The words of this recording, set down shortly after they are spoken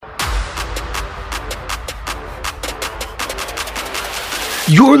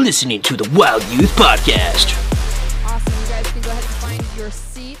You're listening to the Wild Youth Podcast. Awesome. You guys can go ahead and find your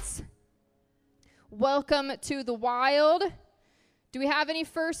seats. Welcome to the Wild. Do we have any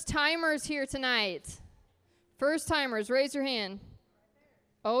first-timers here tonight? First-timers, raise your hand.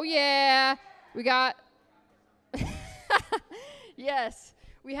 Oh, yeah. We got... Yes.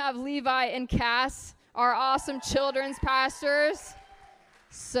 We have Levi and Cass, our awesome children's pastors.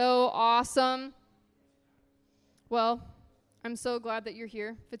 So awesome. Well, I'm so glad that you're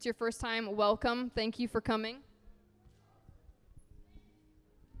here. If it's your first time, welcome. Thank you for coming.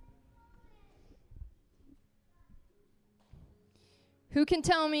 Who can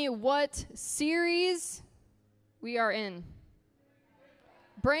tell me what series we are in?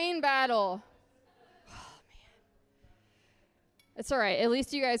 Brain Battle. Oh, man. It's all right. At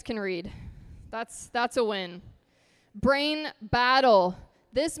least you guys can read. That's a win. Brain Battle.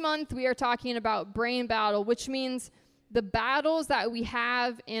 This month we are talking about Brain Battle, which means the battles that we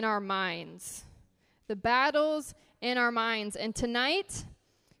have in our minds. The battles in our minds. And tonight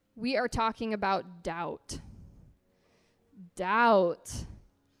we are talking about doubt. Doubt.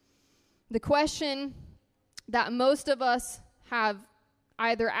 The question that most of us have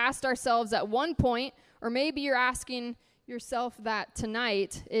either asked ourselves at one point, or maybe you're asking yourself that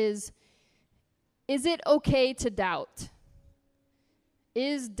tonight, is it okay to doubt?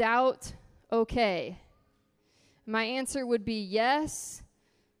 Is doubt okay? My answer would be yes,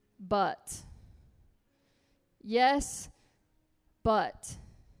 but. Yes, but.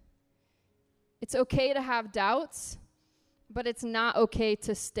 It's okay to have doubts, but it's not okay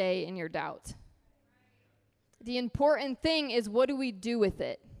to stay in your doubt. The important thing is, what do we do with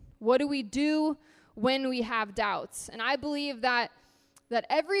it? What do we do when we have doubts? And I believe that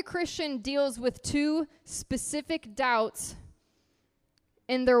every Christian deals with two specific doubts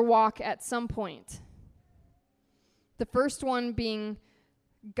in their walk at some point. The first one being,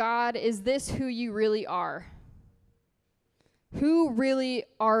 God, is this who you really are? Who really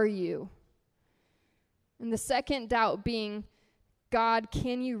are you? And the second doubt being, God,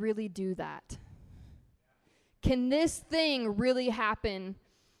 can you really do that? Can this thing really happen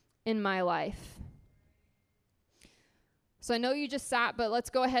in my life? So I know you just sat, but let's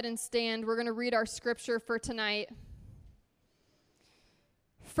go ahead and stand. We're going to read our scripture for tonight.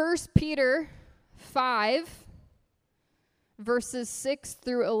 1 Peter 5, verses 6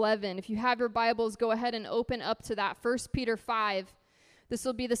 through 11. If you have your Bibles, go ahead and open up to that. 1 Peter 5. This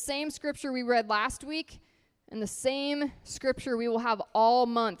will be the same scripture we read last week, and the same scripture we will have all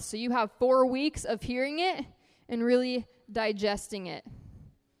month. So you have 4 weeks of hearing it and really digesting it.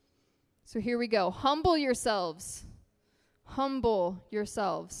 So here we go. Humble yourselves. Humble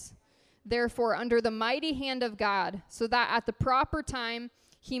yourselves. Therefore, under the mighty hand of God, so that at the proper time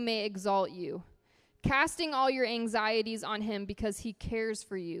he may exalt you, casting all your anxieties on him because he cares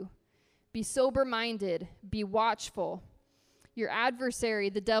for you. Be sober-minded. Be watchful. Your adversary,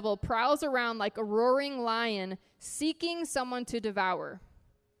 the devil, prowls around like a roaring lion, seeking someone to devour.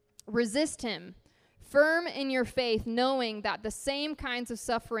 Resist him, firm in your faith, knowing that the same kinds of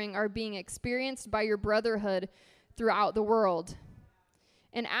suffering are being experienced by your brotherhood throughout the world.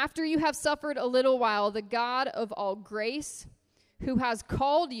 And after you have suffered a little while, the God of all grace, who has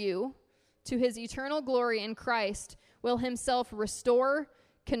called you to his eternal glory in Christ, will himself restore,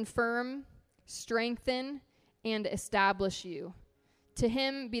 confirm, strengthen, and establish you. To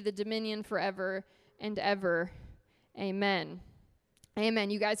him be the dominion forever and ever. Amen. Amen.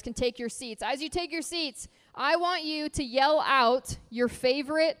 You guys can take your seats. As you take your seats, I want you to yell out your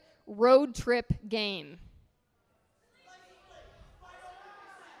favorite road trip game.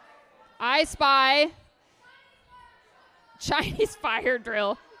 I Spy. Chinese fire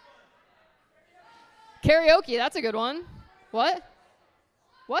drill. Karaoke, that's a good one. What?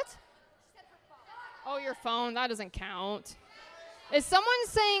 What? Oh, your phone, that doesn't count. Is someone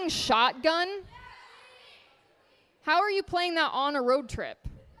saying shotgun? How are you playing that on a road trip?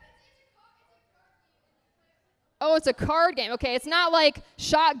 Oh, it's a card game. Okay, it's not like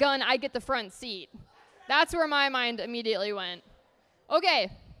shotgun, I get the front seat. That's where my mind immediately went.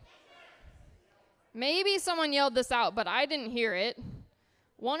 Okay. Maybe someone yelled this out, but I didn't hear it.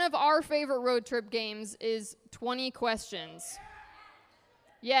 One of our favorite road trip games is 20 questions.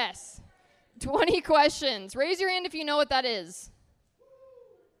 Yes, 20 questions. Raise your hand if you know what that is.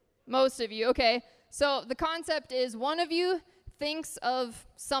 Most of you, okay. So the concept is one of you thinks of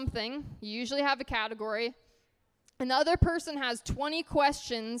something. You usually have a category. And the other person has 20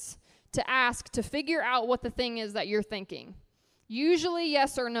 questions to ask to figure out what the thing is that you're thinking. Usually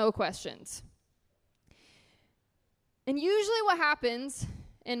yes or no questions. And usually what happens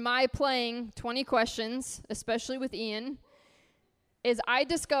in my playing 20 questions, especially with Ian, is I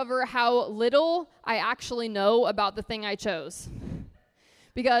discover how little I actually know about the thing I chose.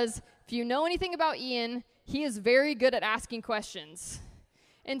 Because if you know anything about Ian, he is very good at asking questions.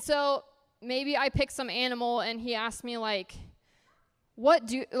 And so maybe I pick some animal and he asks me like,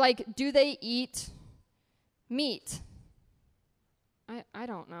 do they eat meat? I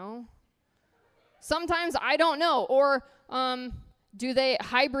don't know. Sometimes I don't know. Or do they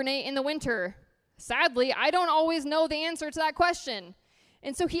hibernate in the winter? Sadly, I don't always know the answer to that question.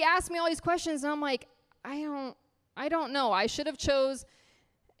 And so he asked me all these questions, and I'm like, I don't know. I should have chose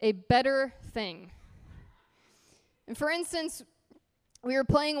a better thing. And for instance, we were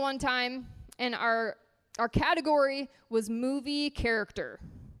playing one time, and our category was movie characters.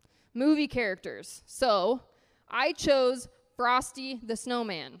 So I chose Frosty the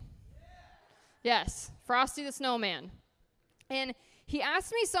Snowman. Yes, Frosty the Snowman. And he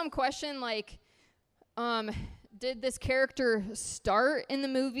asked me some question like, did this character start in the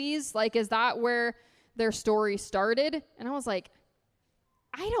movies? Like, is that where their story started? And I was like,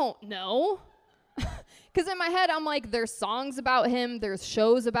 I don't know. Because in my head, I'm like, there's songs about him, there's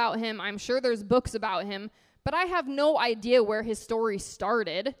shows about him, I'm sure there's books about him, but I have no idea where his story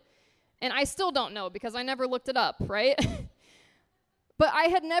started. And I still don't know because I never looked it up, right? But I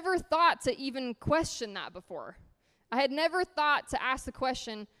had never thought to even question that before. I had never thought to ask the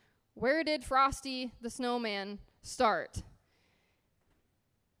question, where did Frosty the Snowman start?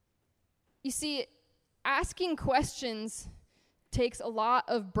 You see, asking questions takes a lot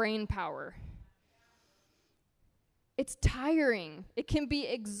of brain power. It's tiring. It can be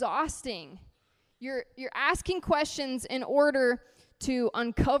exhausting. You're asking questions in order to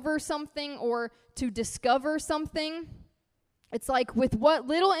uncover something or to discover something. It's like, with what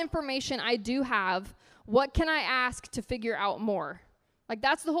little information I do have, what can I ask to figure out more? Like,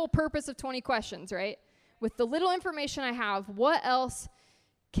 that's the whole purpose of 20 questions, right? With the little information I have, what else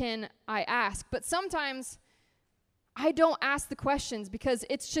can I ask? But sometimes I don't ask the questions because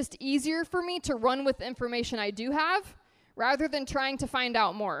it's just easier for me to run with the information I do have rather than trying to find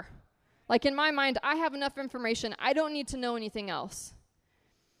out more. Like, in my mind, I have enough information. I don't need to know anything else.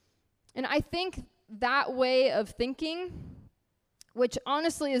 And I think that way of thinking, which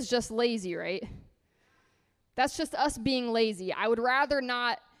honestly is just lazy, right? That's just us being lazy. I would rather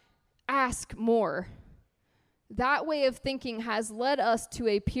not ask more. That way of thinking has led us to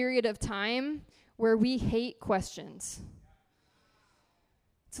a period of time where we hate questions.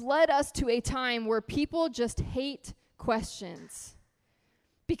 It's led us to a time where people just hate questions.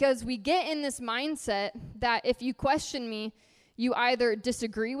 Because we get in this mindset that if you question me, you either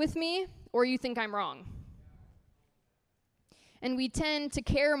disagree with me or you think I'm wrong. And we tend to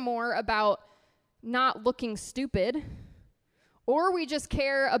care more about not looking stupid, or we just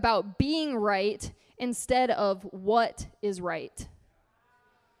care about being right instead of what is right.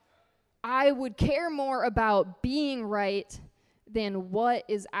 I would care more about being right than what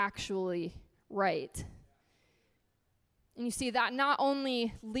is actually right. And you see, that not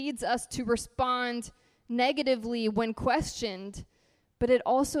only leads us to respond negatively when questioned, but it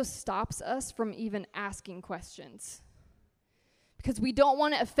also stops us from even asking questions. Because we don't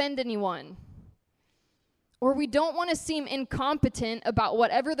want to offend anyone. Or we don't want to seem incompetent about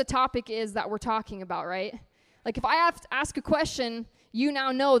whatever the topic is that we're talking about, right? Like, if I have to ask a question, you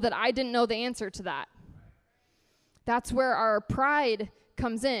now know that I didn't know the answer to that. That's where our pride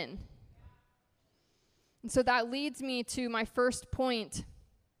comes in. And so that leads me to my first point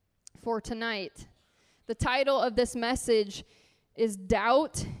for tonight. The title of this message is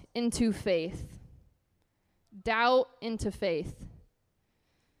Doubt into Faith. Doubt into faith.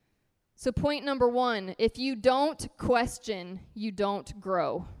 So point number 1, if you don't question, you don't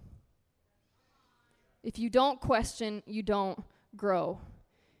grow. If you don't question, you don't grow.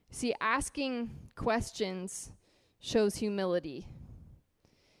 See, asking questions shows humility.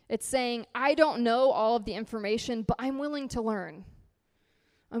 It's saying, I don't know all of the information, but I'm willing to learn.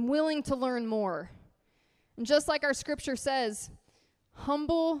 I'm willing to learn more. And just like our scripture says,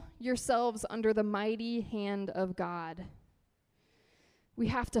 humble yourselves under the mighty hand of God. We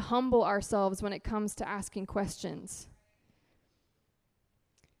have to humble ourselves when it comes to asking questions.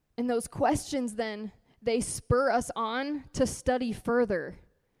 And those questions then, they spur us on to study further.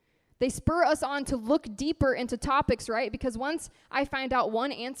 They spur us on to look deeper into topics, right? Because once I find out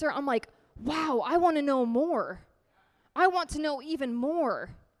one answer, I'm like, wow, I want to know more. I want to know even more.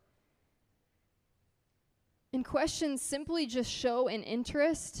 And questions simply just show an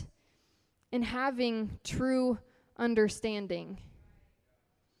interest in having true understanding.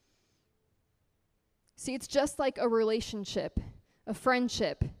 See, it's just like a relationship, a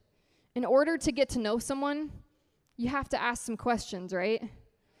friendship. In order to get to know someone, you have to ask some questions, right?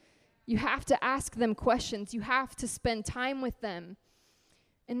 You have to ask them questions. You have to spend time with them.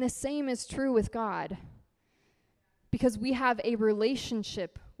 And the same is true with God, because we have a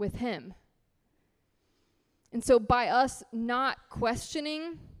relationship with him. And so by us not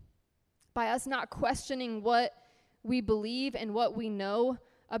questioning what we believe and what we know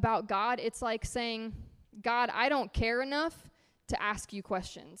about God, it's like saying, God, I don't care enough to ask you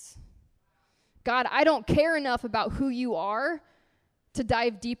questions. God, I don't care enough about who you are to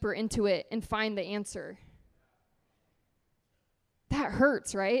dive deeper into it and find the answer. That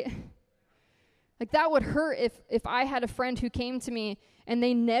hurts, right? Like, that would hurt if I had a friend who came to me and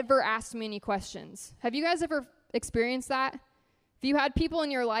they never asked me any questions. Have you guys ever experienced that? If you had people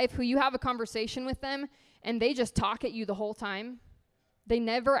in your life who you have a conversation with them and they just talk at you the whole time, they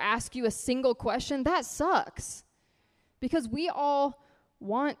never ask you a single question, that sucks. Because we all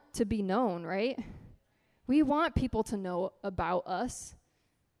want to be known, right? We want people to know about us.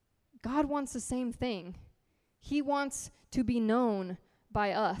 God wants the same thing. He wants to be known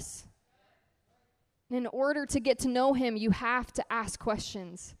by us. In order to get to know him, you have to ask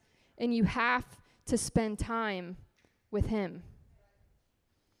questions, and you have to spend time with him.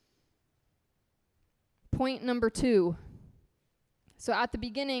 Point number 2. So at the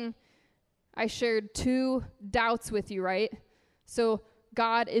beginning, I shared 2 doubts with you, right? So,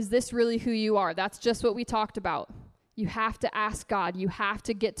 God, is this really who you are? That's just what we talked about. You have to ask God. You have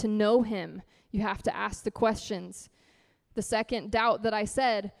to get to know him. You have to ask the questions. The second doubt that I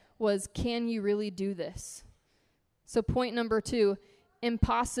said was, can you really do this? So point number 2,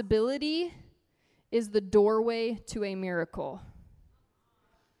 impossibility is the doorway to a miracle.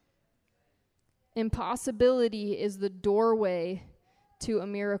 Impossibility is the doorway to a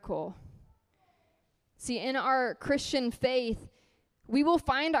miracle. See, in our Christian faith, we will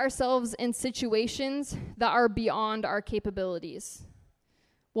find ourselves in situations that are beyond our capabilities.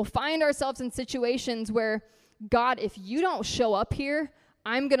 We'll find ourselves in situations where, God, if you don't show up here,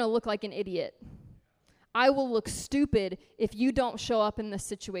 I'm going to look like an idiot. I will look stupid if you don't show up in this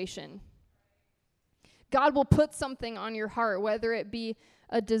situation. God will put something on your heart, whether it be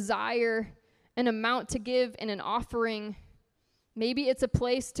a desire, an amount to give, and an offering. Maybe it's a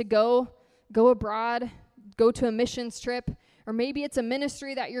place to go abroad, go to a missions trip, or maybe it's a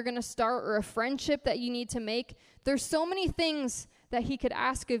ministry that you're going to start or a friendship that you need to make. There's so many things that he could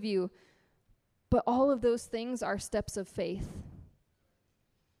ask of you, but all of those things are steps of faith.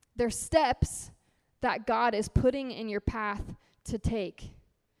 They're steps that God is putting in your path to take.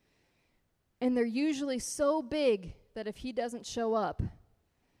 And they're usually so big that if he doesn't show up,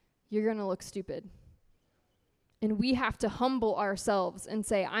 you're going to look stupid. And we have to humble ourselves and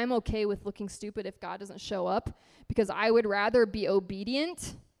say, I'm okay with looking stupid if God doesn't show up, because I would rather be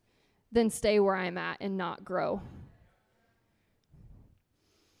obedient than stay where I'm at and not grow.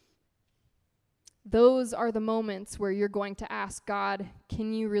 Those are the moments where you're going to ask God,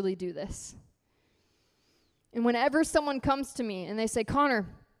 can you really do this? And whenever someone comes to me and they say, Connor,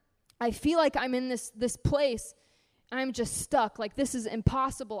 I feel like I'm in this place, I'm just stuck, like this is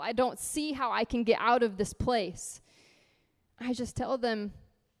impossible. I don't see how I can get out of this place. I just tell them,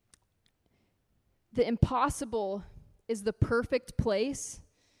 the impossible is the perfect place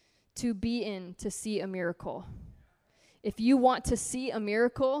to be in to see a miracle. If you want to see a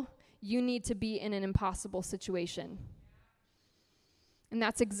miracle, you need to be in an impossible situation. And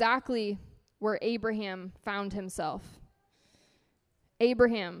that's exactly where Abraham found himself.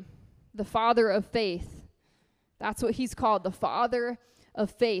 Abraham, the father of faith. That's what he's called, the father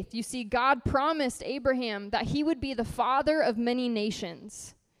of faith. You see, God promised Abraham that he would be the father of many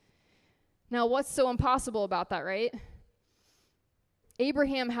nations. Now, what's so impossible about that, right?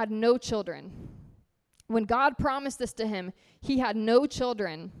 Abraham had no children. When God promised this to him, he had no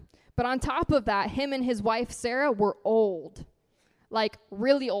children. But on top of that, him and his wife Sarah were old. Like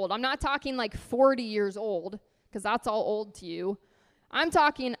really old. I'm not talking like 40 years old, because that's all old to you. I'm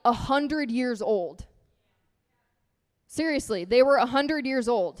talking 100 years old. Seriously, they were 100 years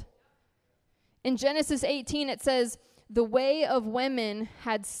old. In Genesis 18, it says, the way of women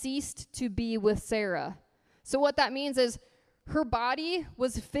had ceased to be with Sarah. So what that means is her body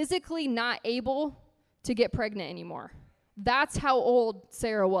was physically not able to get pregnant anymore. That's how old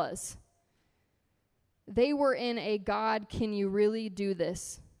Sarah was. They were in a God, can you really do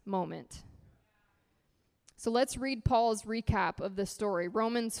this moment? So let's read Paul's recap of the story.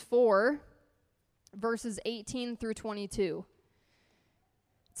 Romans 4, verses 18 through 22.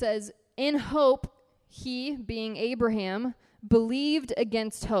 It says, in hope, he, being Abraham, believed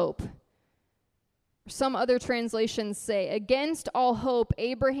against hope. Some other translations say, against all hope,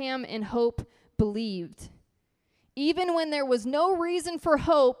 Abraham in hope believed, Even when there was no reason for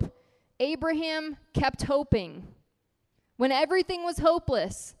hope, Abraham kept hoping. When everything was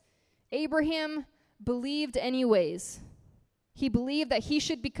hopeless, Abraham believed anyways. He believed that he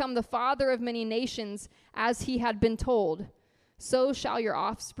should become the father of many nations, as he had been told, so shall your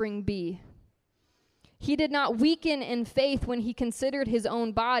offspring be. He did not weaken in faith when he considered his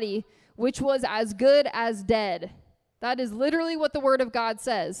own body, which was as good as dead. That is literally what the word of God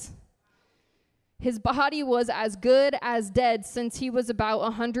says. His body was as good as dead since he was about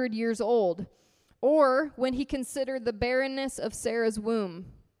 100 years old, or when he considered the barrenness of Sarah's womb.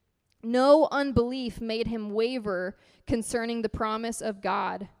 No unbelief made him waver concerning the promise of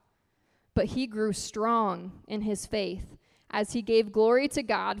God, but he grew strong in his faith as he gave glory to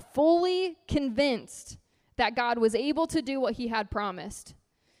God, fully convinced that God was able to do what he had promised.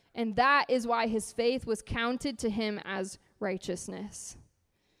 And that is why his faith was counted to him as righteousness.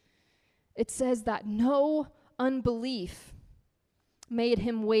 It says that no unbelief made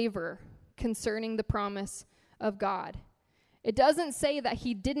him waver concerning the promise of God. It doesn't say that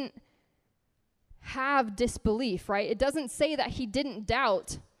he didn't have disbelief, right? It doesn't say that he didn't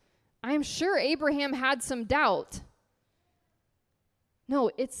doubt. I'm sure Abraham had some doubt.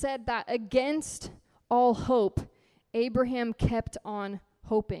 No, it said that against all hope, Abraham kept on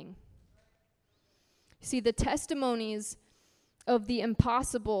hoping. See, the testimonies of the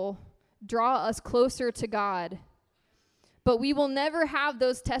impossible draw us closer to God, but we will never have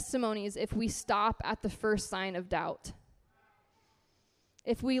those testimonies if we stop at the first sign of doubt.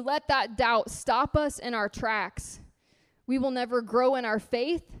 If we let that doubt stop us in our tracks, we will never grow in our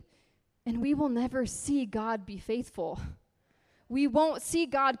faith, and we will never see God be faithful. We won't see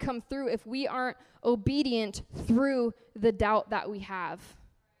God come through if we aren't obedient through the doubt that we have.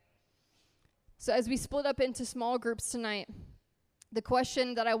 So as we split up into small groups tonight, the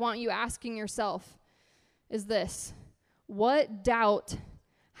question that I want you asking yourself is this: what doubt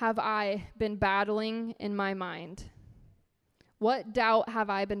have I been battling in my mind? What doubt have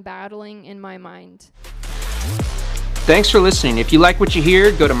I been battling in my mind? Thanks for listening. If you like what you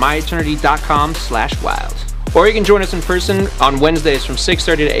hear, go to myeternity.com/wild. Or you can join us in person on Wednesdays from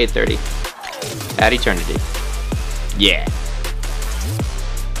 6:30 to 8:30 at Eternity. Yeah.